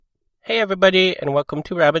Hey everybody, and welcome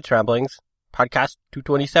to Rabbit's Ramblings, podcast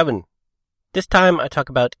 227. This time I talk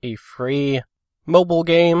about a free mobile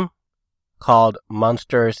game called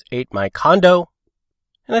Monsters Ate My Condo,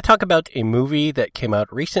 and I talk about a movie that came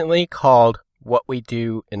out recently called What We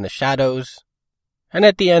Do in the Shadows. And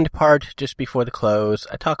at the end part, just before the close,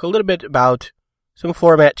 I talk a little bit about some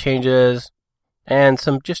format changes and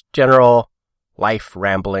some just general life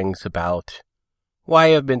ramblings about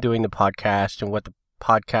why I've been doing the podcast and what the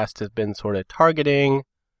podcast has been sort of targeting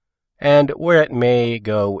and where it may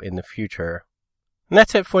go in the future. And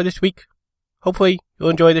that's it for this week. Hopefully you'll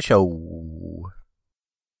enjoy the show.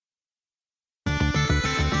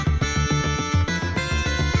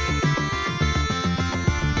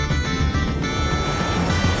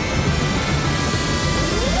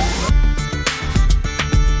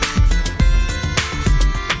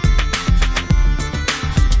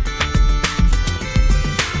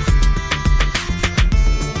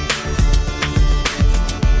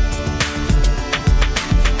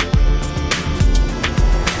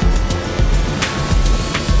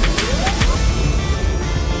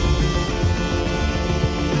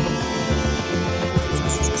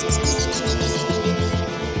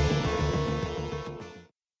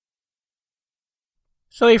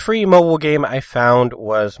 So a free mobile game I found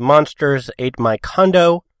was Monsters Ate My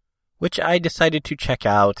Condo, which I decided to check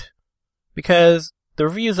out because the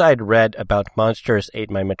reviews I'd read about Monsters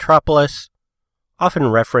Ate My Metropolis,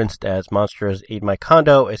 often referenced as Monsters Ate My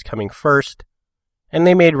Condo, is coming first, and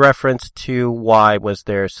they made reference to why was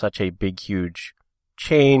there such a big, huge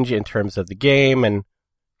change in terms of the game and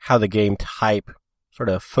how the game type sort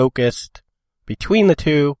of focused between the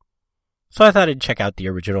two. So I thought I'd check out the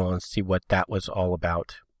original and see what that was all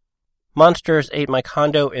about. Monsters Ate My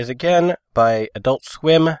Condo is again by Adult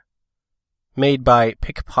Swim, made by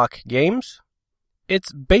Pickpock Games.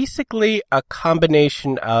 It's basically a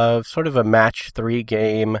combination of sort of a match 3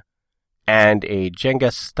 game and a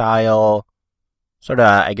Jenga style, sort of,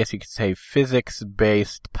 I guess you could say,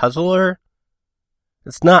 physics-based puzzler.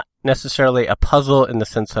 It's not necessarily a puzzle in the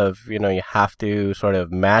sense of, you have to sort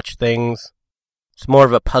of match things. It's more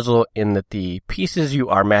of a puzzle in that the pieces you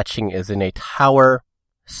are matching is in a tower-style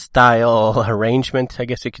arrangement, I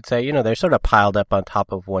guess you could say. They're sort of piled up on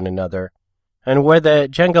top of one another. And where the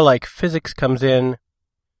Jenga-like physics comes in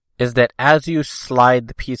is that as you slide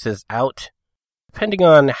the pieces out, depending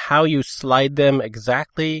on how you slide them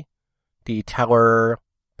exactly, the tower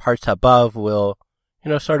parts above will,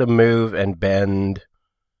 sort of move and bend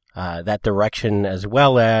that direction, as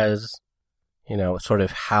well as sort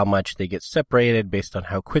of how much they get separated based on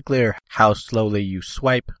how quickly or how slowly you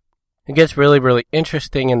swipe. It gets really, really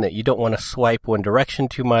interesting in that you don't want to swipe one direction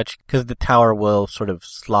too much because the tower will sort of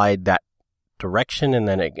slide that direction and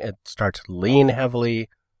then it starts to lean heavily.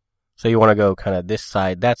 So you want to go kind of this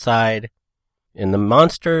side, that side. And the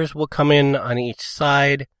monsters will come in on each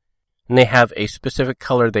side and they have a specific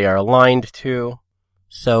color they are aligned to.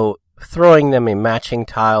 So throwing them a matching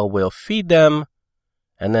tile will feed them.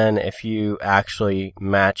 And then if you actually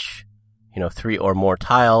match, 3 or more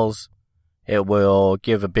tiles, it will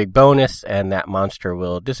give a big bonus and that monster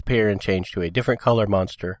will disappear and change to a different color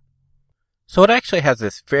monster. So it actually has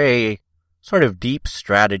this very sort of deep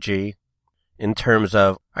strategy in terms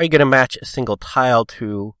of, are you going to match a single tile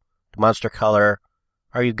to the monster color?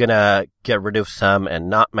 Are you going to get rid of some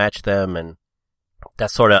and not match them? And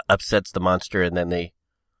that sort of upsets the monster and then they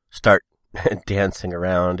start dancing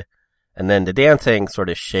around. And then the dancing sort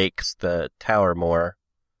of shakes the tower more.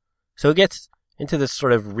 So it gets into this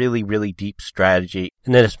sort of really, really deep strategy.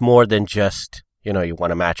 And then it's more than just, you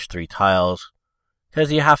want to match 3 tiles.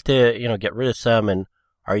 Because you have to, get rid of some. And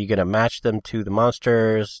are you going to match them to the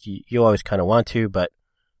monsters? You always kind of want to. But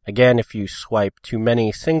again, if you swipe too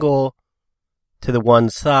many single to the one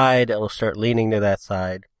side, it'll start leaning to that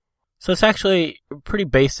side. So it's actually pretty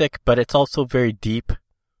basic, but it's also very deep.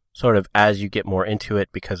 Sort of as you get more into it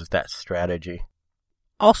because of that strategy.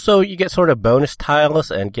 Also, you get sort of bonus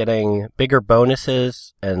tiles, and getting bigger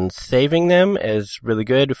bonuses and saving them is really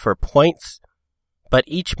good for points. But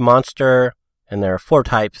each monster, and there are 4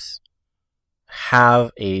 types,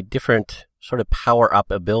 have a different sort of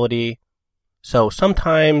power-up ability. So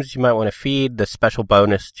sometimes you might want to feed the special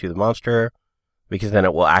bonus to the monster, because then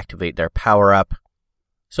it will activate their power-up.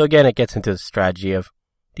 So again, it gets into the strategy of,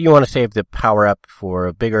 do you want to save the power-up for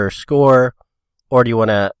a bigger score, or do you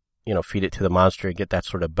want to, feed it to the monster and get that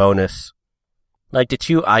sort of bonus? Like the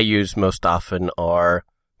 2 I use most often are,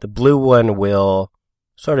 the blue one will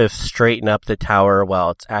sort of straighten up the tower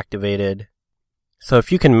while it's activated. So if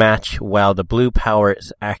you can match while the blue power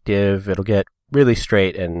is active, it'll get really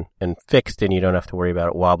straight and fixed and you don't have to worry about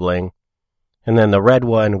it wobbling. and then the red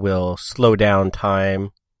one will slow down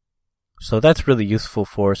time. So that's really useful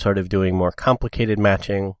for sort of doing more complicated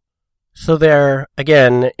matching. So there,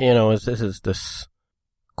 again, this is this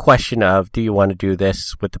question of, do you want to do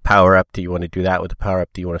this with the power-up? Do you want to do that with the power-up?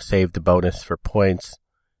 Do you want to save the bonus for points?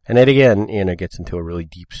 And it again, gets into a really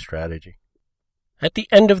deep strategy. At the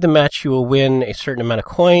end of the match, you will win a certain amount of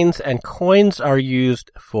coins, and coins are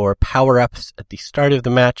used for power-ups at the start of the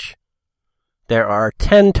match. There are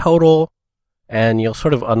 10 total, and you'll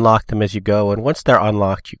sort of unlock them as you go, and once they're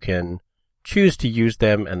unlocked, you can choose to use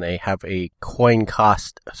them, and they have a coin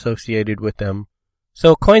cost associated with them.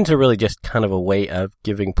 So coins are really just kind of a way of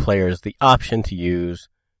giving players the option to use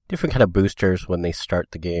different kind of boosters when they start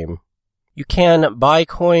the game. You can buy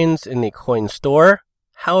coins in the coin store.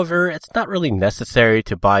 However, it's not really necessary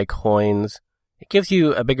to buy coins. It gives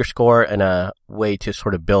you a bigger score and a way to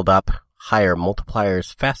sort of build up higher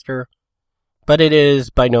multipliers faster, but it is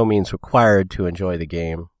by no means required to enjoy the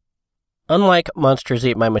game. Unlike Monsters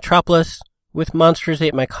Ate My Metropolis, with Monsters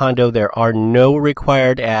Ate My Condo there are no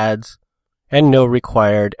required ads and no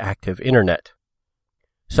required active internet.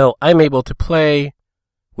 So I'm able to play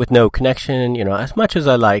with no connection, as much as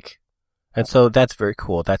I like, and so that's very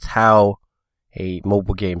cool. That's how a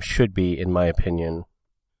mobile game should be, in my opinion.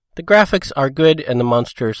 The graphics are good, and the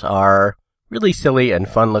monsters are really silly and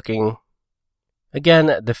fun-looking.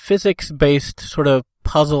 Again, the physics-based sort of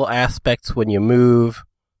puzzle aspects when you move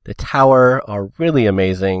the tower are really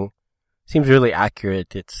amazing. Seems really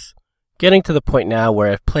accurate. It's getting to the point now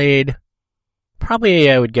where I've played probably,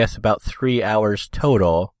 I would guess, about 3 hours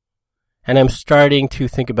total, and I'm starting to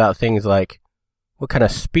think about things like, what kind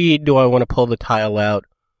of speed do I want to pull the tile out?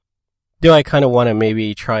 Do I kind of want to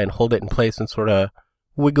maybe try and hold it in place and sort of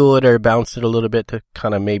wiggle it or bounce it a little bit to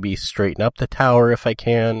kind of maybe straighten up the tower if I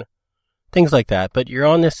can? Things like that. But you're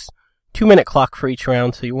on this 2-minute clock for each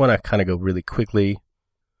round, so you want to kind of go really quickly.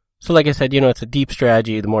 So like I said, it's a deep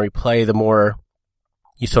strategy. The more you play, the more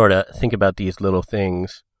you sort of think about these little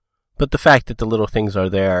things. But the fact that the little things are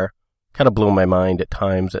there kind of blew my mind at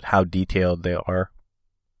times at how detailed they are.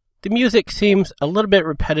 The music seems a little bit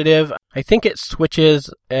repetitive. I think it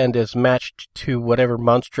switches and is matched to whatever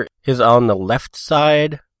monster is on the left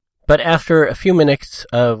side. But after a few minutes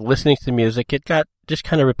of listening to the music, it got just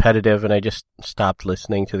kind of repetitive, and I just stopped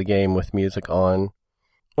listening to the game with music on.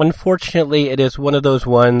 Unfortunately, it is one of those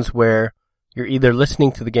ones where you're either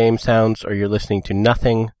listening to the game sounds or you're listening to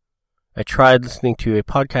nothing. I tried listening to a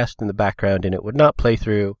podcast in the background, and it would not play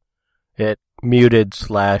through. It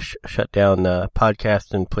muted/shut down the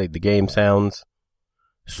podcast and played the game sounds.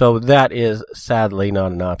 So that is sadly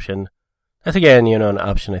not an option. That's again, an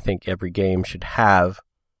option I think every game should have,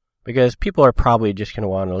 because people are probably just going to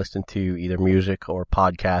want to listen to either music or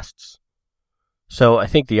podcasts. So I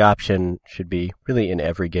think the option should be really in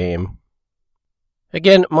every game.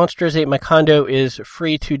 Again, Monsters Ate My Condo is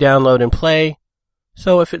free to download and play.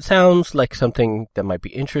 So if it sounds like something that might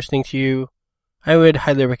be interesting to you, I would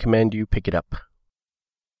highly recommend you pick it up.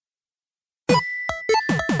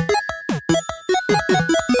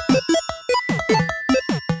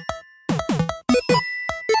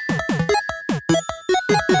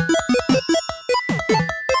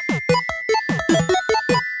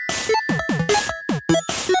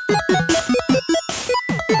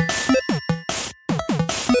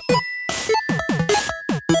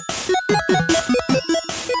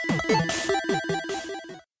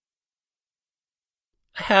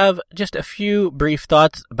 I have just a few brief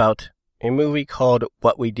thoughts about a movie called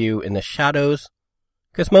What We Do in the Shadows,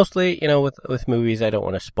 because mostly, with movies I don't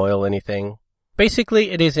want to spoil anything.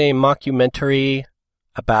 Basically, it is a mockumentary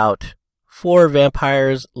about 4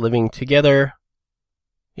 vampires living together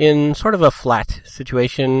in sort of a flat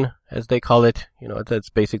situation, as they call it. It's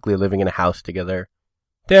basically living in a house together.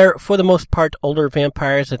 They're, for the most part, older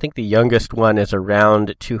vampires. I think the youngest one is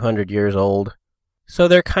around 200 years old. So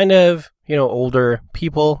they're kind of, older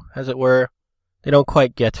people, as it were. They don't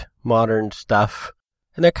quite get modern stuff.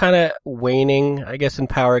 And they're kind of waning, I guess, in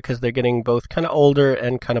power because they're getting both kind of older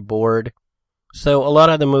and kind of bored. So a lot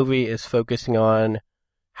of the movie is focusing on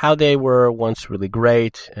how they were once really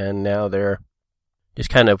great, and now they're just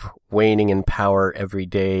kind of waning in power every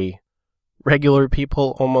day. Regular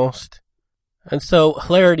people, almost. And so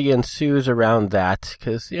hilarity ensues around that,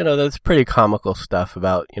 because, that's pretty comical stuff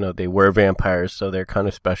about, they were vampires, so they're kind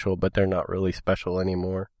of special, but they're not really special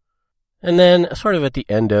anymore. And then, sort of at the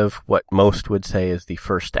end of what most would say is the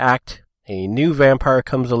first act, a new vampire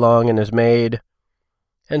comes along and is made.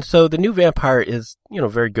 And so the new vampire is,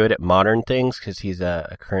 very good at modern things, because he's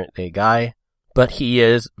a current-day guy, but he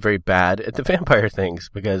is very bad at the vampire things,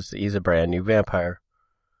 because he's a brand new vampire.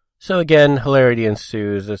 So again, hilarity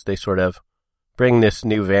ensues as they sort of bring this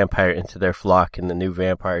new vampire into their flock, and the new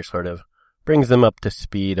vampire sort of brings them up to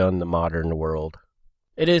speed on the modern world.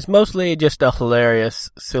 It is mostly just a hilarious,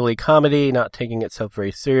 silly comedy, not taking itself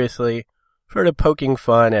very seriously, sort of poking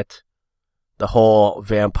fun at the whole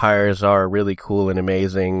vampires are really cool and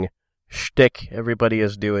amazing shtick everybody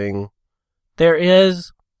is doing. There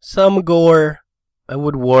is some gore, I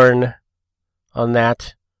would warn on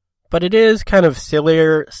that, but it is kind of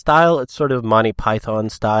sillier style. It's sort of Monty Python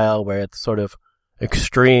style, where it's sort of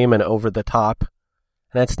extreme and over the top,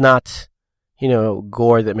 and it's not,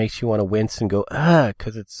 gore that makes you want to wince and go,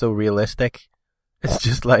 because it's so realistic. It's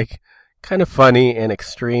just like kind of funny and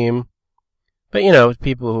extreme. But,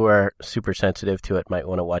 people who are super sensitive to it might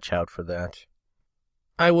want to watch out for that.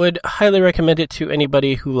 I would highly recommend it to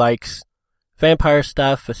anybody who likes vampire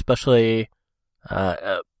stuff, especially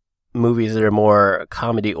movies that are more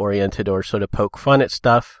comedy-oriented or sort of poke fun at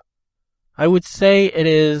stuff. I would say it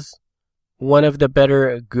is one of the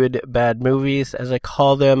better good, bad movies, as I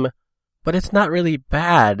call them, but it's not really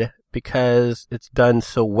bad because it's done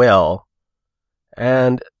so well.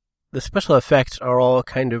 And the special effects are all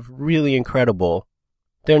kind of really incredible.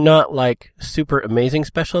 They're not like super amazing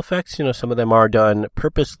special effects. Some of them are done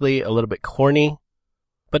purposely a little bit corny,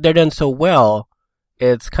 but they're done so well.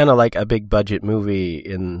 It's kind of like a big budget movie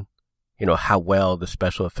in, how well the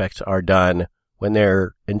special effects are done when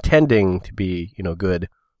they're intending to be, good.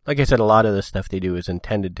 Like I said, a lot of the stuff they do is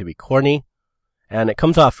intended to be corny, and it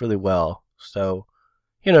comes off really well. So,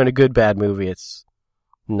 in a good, bad movie, it's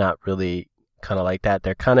not really kind of like that.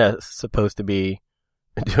 They're kind of supposed to be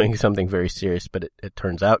doing something very serious, but it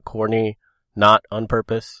turns out corny, not on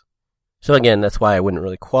purpose. So again, that's why I wouldn't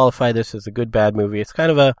really qualify this as a good, bad movie. It's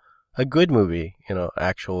kind of a good movie,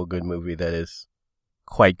 actual good movie that is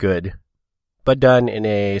quite good, but done in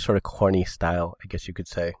a sort of corny style, I guess you could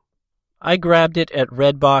say. I grabbed it at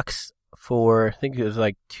Redbox for, I think it was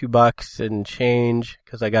like $2 and change,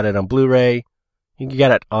 because I got it on Blu-ray. You can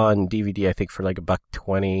get it on DVD, I think, for like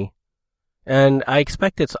 $1.20. And I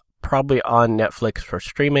expect it's probably on Netflix for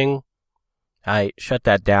streaming. I shut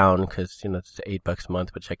that down because, it's $8 a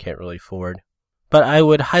month, which I can't really afford. But I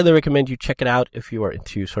would highly recommend you check it out if you are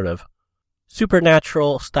into sort of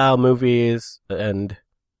supernatural style movies, and,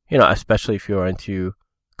 especially if you are into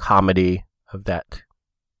comedy of that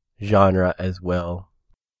genre as well.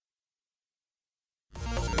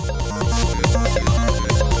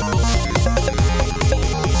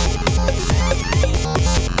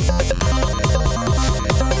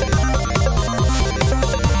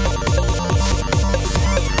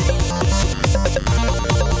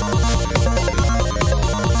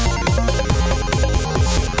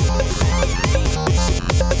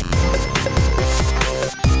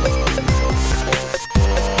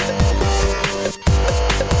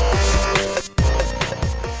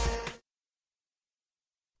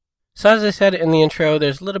 So as I said in the intro,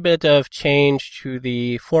 there's a little bit of change to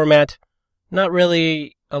the format. Not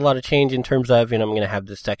really a lot of change in terms of, I'm going to have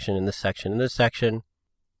this section and this section and this section.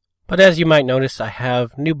 But as you might notice, I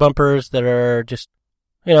have new bumpers that are just,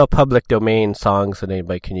 public domain songs that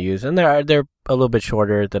anybody can use. And they're a little bit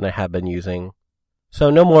shorter than I have been using. So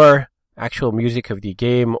no more actual music of the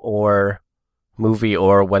game or movie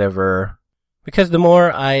or whatever. Because the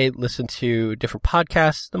more I listen to different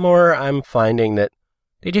podcasts, the more I'm finding that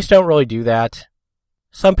they just don't really do that.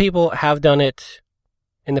 Some people have done it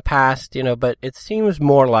in the past, but it seems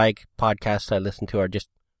more like podcasts I listen to are just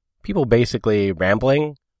people basically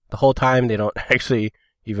rambling the whole time. They don't actually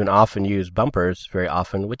even often use bumpers very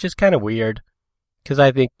often, which is kind of weird, because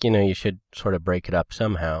I think, you should sort of break it up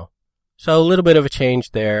somehow. So a little bit of a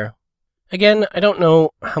change there. Again, I don't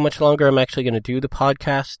know how much longer I'm actually going to do the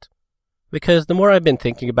podcast, because the more I've been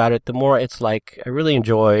thinking about it, the more it's like I really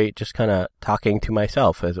enjoy just kind of talking to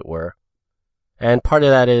myself, as it were. And part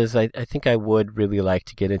of that is I think I would really like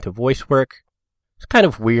to get into voice work. It's kind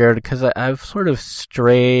of weird because I've sort of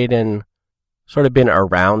strayed and sort of been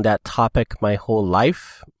around that topic my whole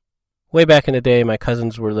life. Way back in the day, my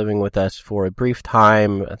cousins were living with us for a brief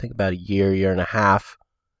time, I think about a year and a half,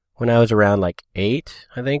 when I was around like 8,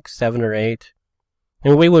 I think, 7 or 8.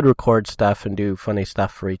 And we would record stuff and do funny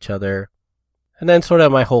stuff for each other. And then sort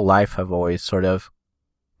of my whole life, I've always sort of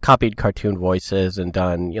copied cartoon voices and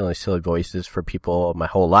done, silly voices for people my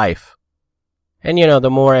whole life. And, the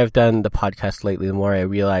more I've done the podcast lately, the more I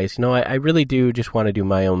realize, I really do just want to do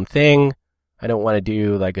my own thing. I don't want to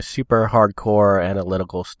do like a super hardcore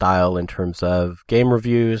analytical style in terms of game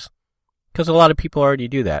reviews, because a lot of people already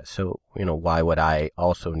do that. So, why would I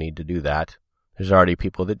also need to do that? There's already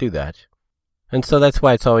people that do that. And so that's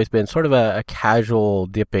why it's always been sort of a casual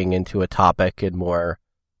dipping into a topic and more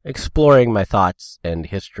exploring my thoughts and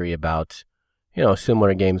history about,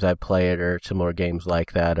 similar games I've played or similar games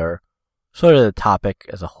like that, or sort of the topic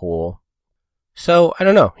as a whole. So, I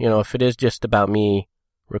don't know, if it is just about me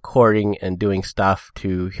recording and doing stuff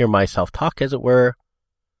to hear myself talk, as it were,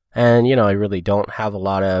 and, I really don't have a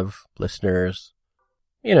lot of listeners,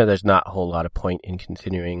 there's not a whole lot of point in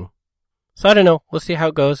continuing. So, I don't know. We'll see how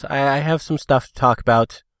it goes. I have some stuff to talk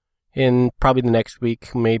about in probably the next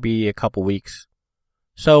week, maybe a couple weeks.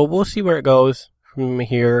 So, we'll see where it goes from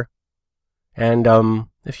here. And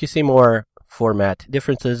if you see more format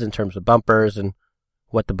differences in terms of bumpers and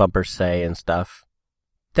what the bumpers say and stuff,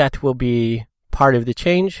 that will be part of the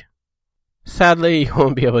change. Sadly, you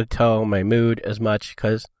won't be able to tell my mood as much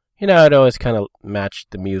because, I'd always kind of match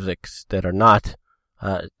the musics that are not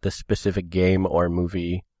the specific game or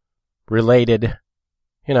movie related.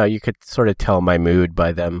 You could sort of tell my mood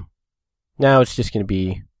by them. Now it's just going to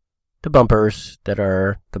be the bumpers that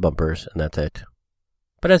are the bumpers, and that's it.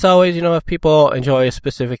 But as always, if people enjoy a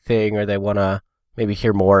specific thing or they want to maybe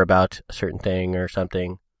hear more about a certain thing or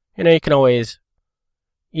something, you can always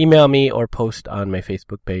email me or post on my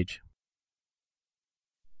Facebook page.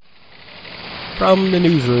 From the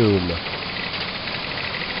newsroom.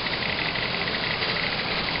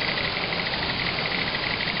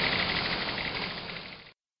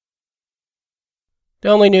 The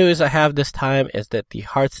only news I have this time is that the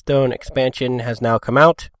Hearthstone expansion has now come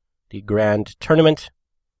out, the Grand Tournament.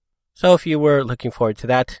 So if you were looking forward to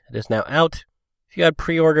that, it is now out. If you had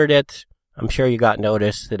pre-ordered it, I'm sure you got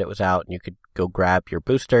notice that it was out and you could go grab your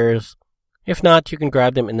boosters. If not, you can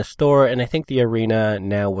grab them in the store, and I think the Arena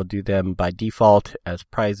now will do them by default as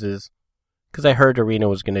prizes, because I heard Arena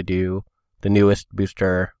was going to do the newest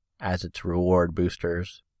booster as its reward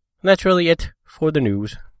boosters. And that's really it for the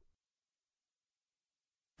news.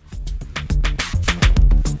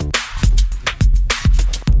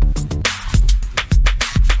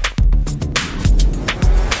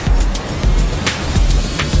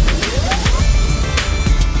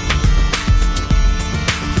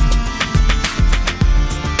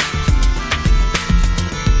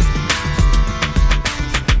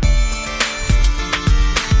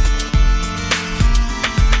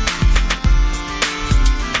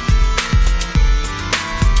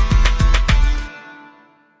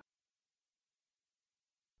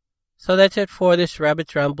 So that's it for this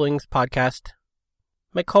Rabbit's Ramblings podcast.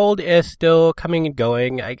 My cold is still coming and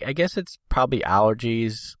going. I guess it's probably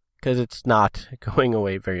allergies, because it's not going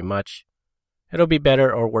away very much. It'll be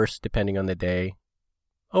better or worse depending on the day.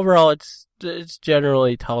 Overall, it's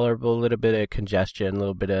generally tolerable. A little bit of congestion, a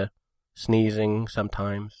little bit of sneezing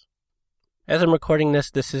sometimes. As I'm recording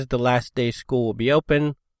this is the last day school will be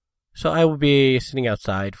open, so I will be sitting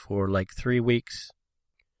outside for like 3 weeks.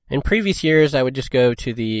 In previous years, I would just go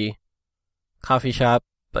to the coffee shop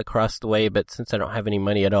across the way, but since I don't have any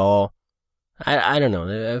money at all, I don't know,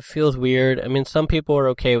 it feels weird. I mean, some people are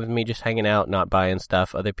okay with me just hanging out, not buying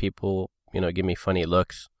stuff. Other people, give me funny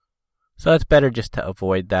looks. So it's better just to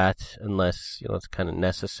avoid that unless, it's kind of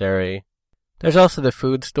necessary. There's also the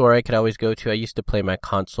food store I could always go to. I used to play my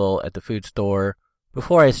console at the food store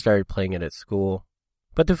before I started playing it at school.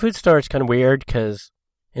 But the food store is kind of weird because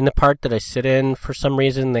in the part that I sit in, for some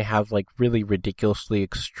reason, they have like really ridiculously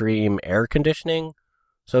extreme air conditioning.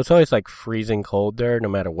 So it's always like freezing cold there, no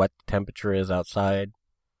matter what the temperature is outside.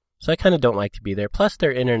 So I kind of don't like to be there. Plus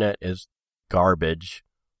their internet is garbage,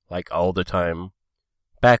 like all the time.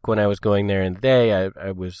 Back when I was going there in the day,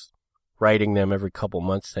 I was writing them every couple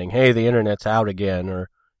months saying, hey, the internet's out again, or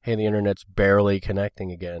hey, the internet's barely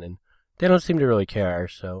connecting again. And they don't seem to really care,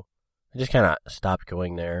 so I just kind of stopped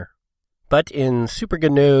going there. But in super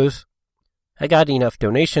good news, I got enough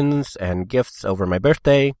donations and gifts over my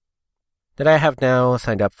birthday that I have now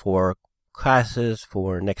signed up for classes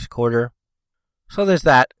for next quarter. So there's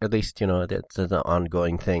that. At least, that's an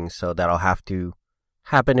ongoing thing. So that'll have to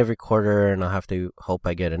happen every quarter, and I'll have to hope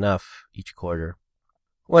I get enough each quarter.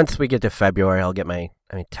 Once we get to February, I'll get my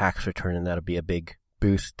tax return, and that'll be a big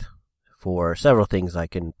boost for several things I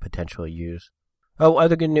can potentially use. Oh,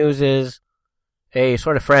 other good news is a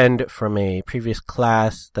sort of friend from a previous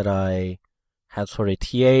class that I had sort of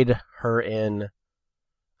TA'd her in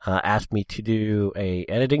asked me to do a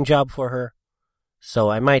editing job for her. So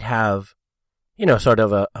I might have, sort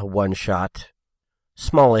of a one-shot,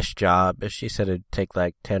 smallish job. She said it'd take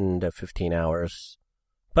like 10 to 15 hours.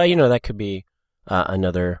 But, that could be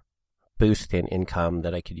another boost in income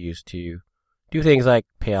that I could use to do things like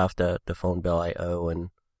pay off the phone bill I owe, and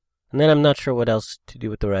then I'm not sure what else to do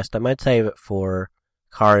with the rest. I might save it for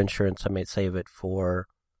car insurance. I might save it for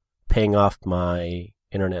paying off my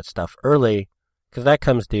internet stuff early, because that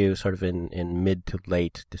comes due sort of in mid to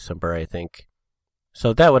late December, I think.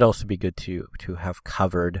 So that would also be good to have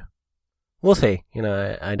covered. We'll see.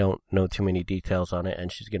 I don't know too many details on it,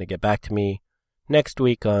 and she's going to get back to me next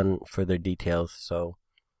week on further details. So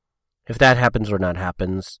if that happens or not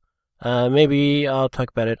happens, maybe I'll talk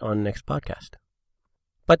about it on next podcast.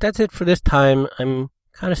 But that's it for this time. I'm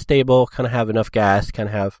kind of stable, kind of have enough gas, kind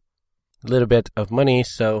of have a little bit of money,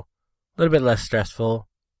 so a little bit less stressful.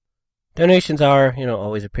 Donations are,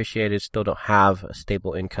 always appreciated. Still don't have a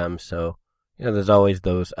stable income, so, there's always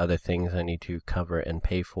those other things I need to cover and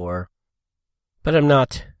pay for. But I'm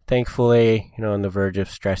not, thankfully, on the verge of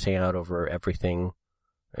stressing out over everything,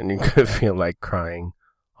 and you could feel like crying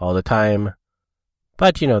all the time.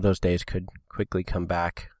 But, those days could quickly come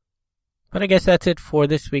back. But I guess that's it for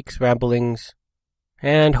this week's ramblings.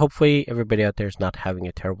 And hopefully everybody out there is not having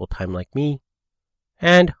a terrible time like me.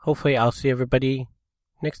 And hopefully I'll see everybody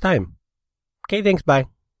next time. Okay, thanks, bye.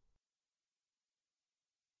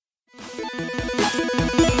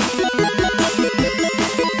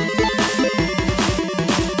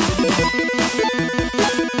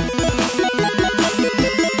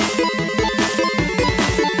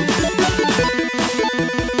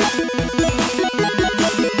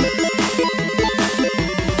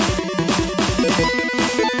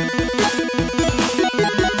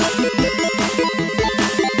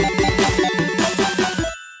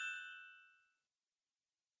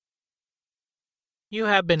 You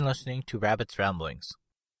have been listening to Rabbit's Ramblings.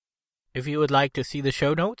 If you would like to see the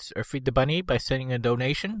show notes or feed the bunny by sending a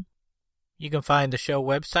donation, you can find the show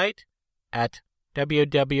website at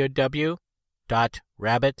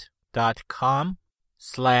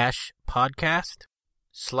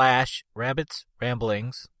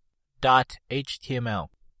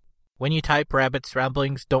When you type Rabbit's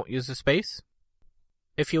Ramblings, don't use a space.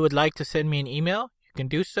 If you would like to send me an email, you can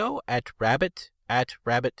do so at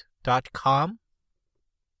rabbit@rabbit.com.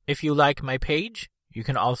 If you like my page, you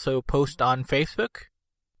can also post on Facebook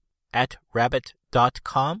at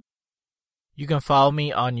rabbit.com. You can follow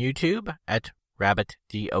me on YouTube at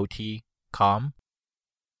rabbitdot.com.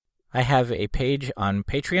 I have a page on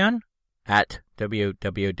Patreon at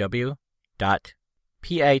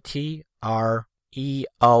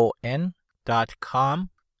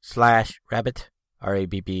www.patreon.com/rabbit,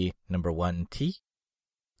 RABB1T.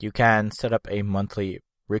 You can set up a monthly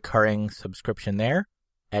recurring subscription there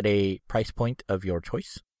at a price point of your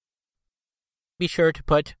choice. Be sure to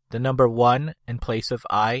put the number 1 in place of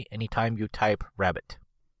I anytime you type rabbit.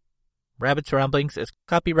 Rabbit's Ramblings is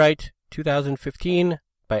copyright 2015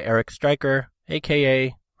 by Eric Stryker,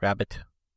 aka Rabbit.